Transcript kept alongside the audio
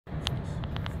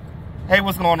Hey,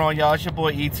 what's going on, y'all? It's your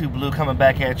boy E2 Blue coming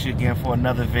back at you again for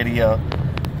another video.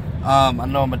 I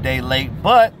know I'm a day late,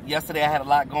 but yesterday I had a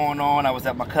lot going on. I was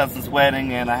at my cousin's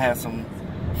wedding and I had some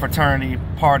fraternity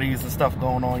parties and stuff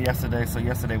going on yesterday, so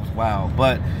yesterday was wild.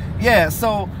 But yeah,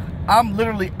 so I'm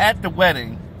literally at the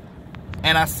wedding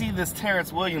and I see this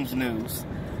Terrance Williams news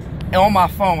on my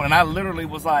phone, and I literally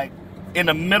was like in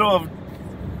the middle of,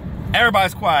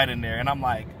 everybody's quiet in there, and I'm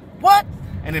like, what?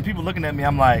 And then people looking at me,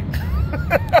 I'm like,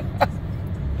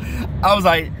 I was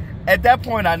like, at that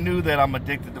point I knew that I'm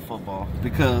addicted to football,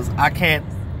 because I can't,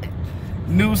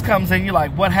 news comes in, you're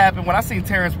like, what happened? When I seen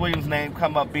Terrance Williams' name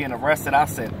come up being arrested, I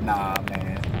said, nah,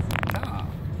 man,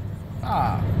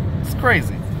 nah, it's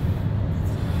crazy.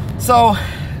 So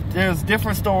there's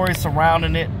different stories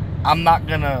surrounding it. I'm not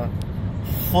gonna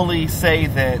fully say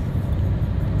that,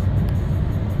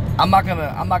 I'm not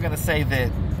gonna say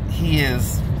that he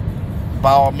is,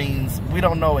 by all means, we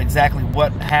don't know exactly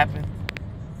what happened.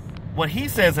 What he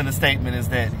says in the statement is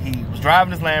that he was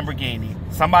driving his Lamborghini,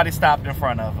 somebody stopped in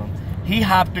front of him, he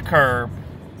hopped the curb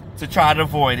to try to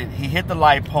avoid it, he hit the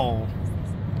light pole.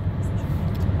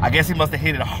 I guess he must have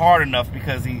hit it hard enough,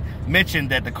 because he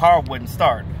mentioned that the car wouldn't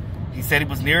start. He said he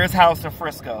was near his house in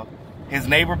Frisco. His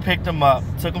neighbor picked him up,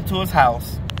 took him to his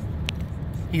house.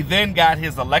 He then got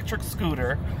his electric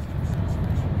scooter,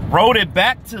 rode it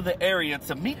back to the area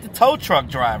to meet the tow truck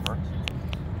driver.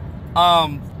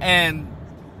 And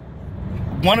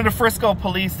one of the Frisco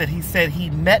police that he said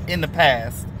he met in the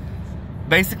past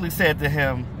basically said to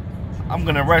him, I'm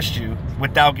gonna arrest you,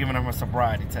 without giving him a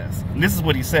sobriety test. And this is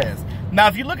what he says. Now,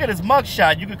 if you look at his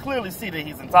mugshot, you can clearly see that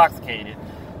he's intoxicated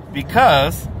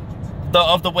because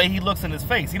of the way he looks in his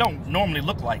face. He don't normally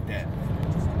look like that.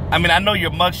 I mean, I know your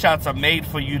mugshots are made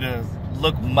for you to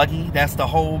look muggy. That's the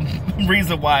whole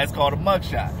reason why it's called a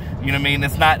mugshot. You know what I mean?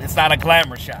 It's not a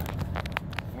glamour shot.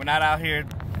 We're not out here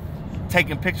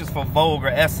taking pictures for Vogue or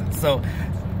Essence. So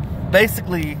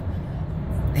basically,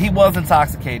 he was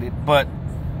intoxicated, but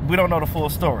we don't know the full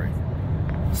story.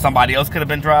 Somebody else could have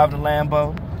been driving the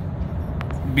Lambo,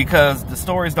 because the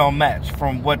stories don't match.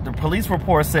 From what the police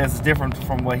report says is different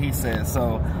from what he says.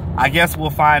 So I guess we'll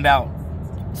find out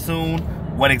soon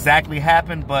what exactly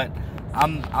happened, but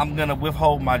I'm gonna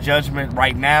withhold my judgment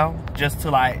right now, just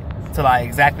till I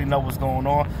exactly know what's going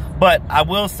on. But I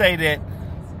will say that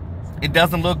it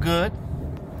doesn't look good.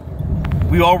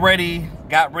 We already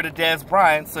got rid of Dez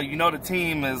Bryant, so you know the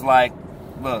team is like,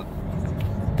 look,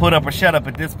 put up or shut up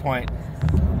at this point.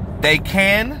 They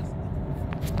can,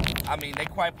 I mean, they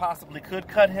quite possibly could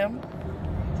cut him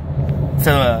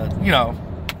to, you know,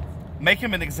 make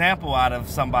him an example out of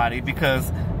somebody, because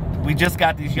we just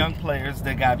got these young players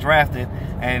that got drafted,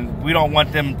 and we don't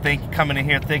want them coming in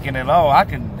here thinking that, oh, I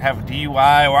can have a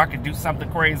DUI or I can do something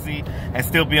crazy and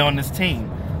still be on this team.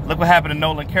 Look what happened to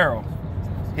Nolan Carroll.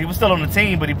 He was still on the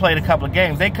team, but he played a couple of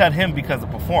games. They cut him because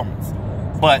of performance.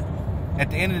 But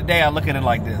at the end of the day, I look at it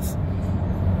like this.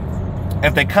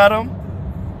 If they cut him,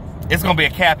 it's going to be a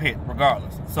cap hit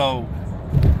regardless. So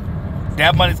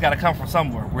that money's got to come from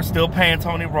somewhere. We're still paying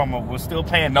Tony Romo. We're still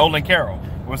paying Nolan Carroll.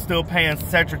 We're still paying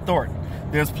Cedric Thornton.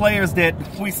 There's players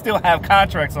that we still have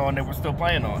contracts on that we're still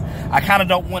playing on. I kind of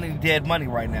don't want any dead money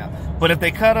right now. But if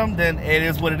they cut them, then it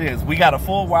is what it is. We got a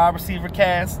full wide receiver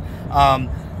cast.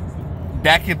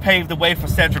 That can pave the way for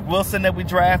Cedric Wilson that we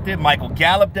drafted, Michael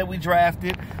Gallup that we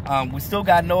drafted. We still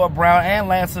got Noah Brown and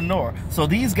Lance Lenore. So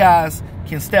these guys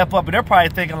can step up, and they're probably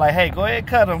thinking like, hey, go ahead,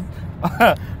 cut them.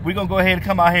 We're going to go ahead and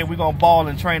come out here. We're going to ball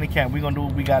in training camp. We're going to do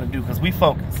what we got to do, because we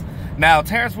focus. Now,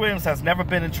 Terrance Williams has never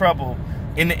been in trouble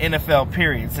in the NFL,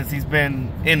 period, since he's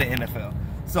been in the NFL.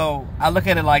 So I look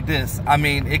at it like this. I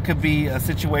mean, it could be a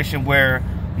situation where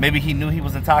maybe he knew he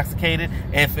was intoxicated.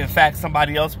 If, in fact,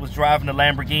 somebody else was driving the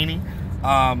Lamborghini,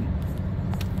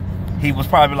 he was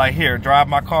probably like, here, drive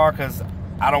my car, because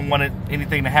I don't want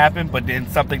anything to happen. But then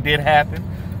something did happen.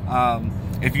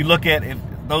 If you look at, if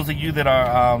those of you that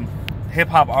are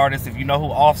hip-hop artists, if you know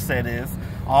who Offset is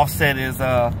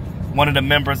one of the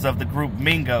members of the group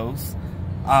Mingos.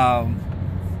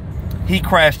 He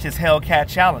crashed his Hellcat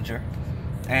Challenger.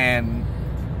 And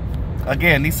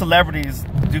again, these celebrities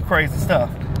do crazy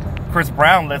stuff. Chris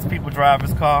Brown lets people drive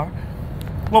his car.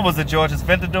 What was it, George? His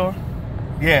Ventador?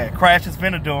 Yeah, crashed his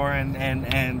Ventador,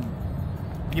 and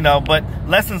you know, but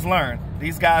lessons learned.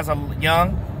 These guys are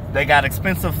young. They got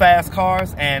expensive, fast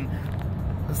cars, and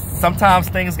sometimes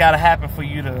things got to happen for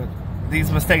you to,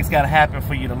 these mistakes got to happen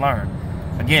for you to learn.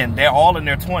 Again, they're all in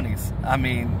their 20s. I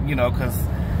mean, you know, because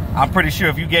I'm pretty sure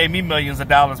if you gave me millions of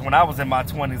dollars when I was in my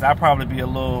 20s, I'd probably be a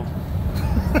little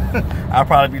I'll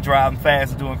probably be driving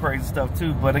fast and doing crazy stuff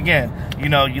too. But again, you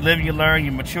know, you live, you learn,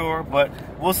 you mature. But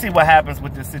we'll see what happens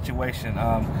with this situation.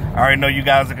 I already know you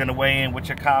guys are going to weigh in with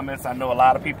your comments. I know a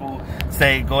lot of people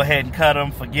say go ahead and cut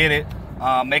them, forget it,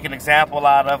 make an example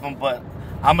out of them. But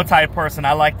I'm a type of person,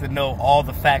 I like to know all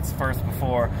the facts first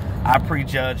before I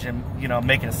prejudge and, you know,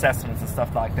 make assessments and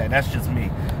stuff like that. That's just me.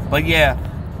 But yeah,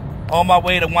 on my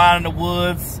way to Wine in the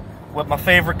Woods with my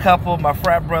favorite couple, my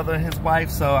frat brother and his wife.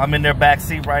 So I'm in their back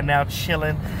seat right now,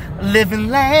 chilling, living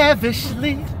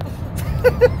lavishly.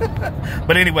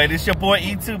 But anyway, this is your boy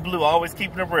E2 Blue, always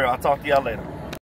keeping it real. I'll talk to y'all later.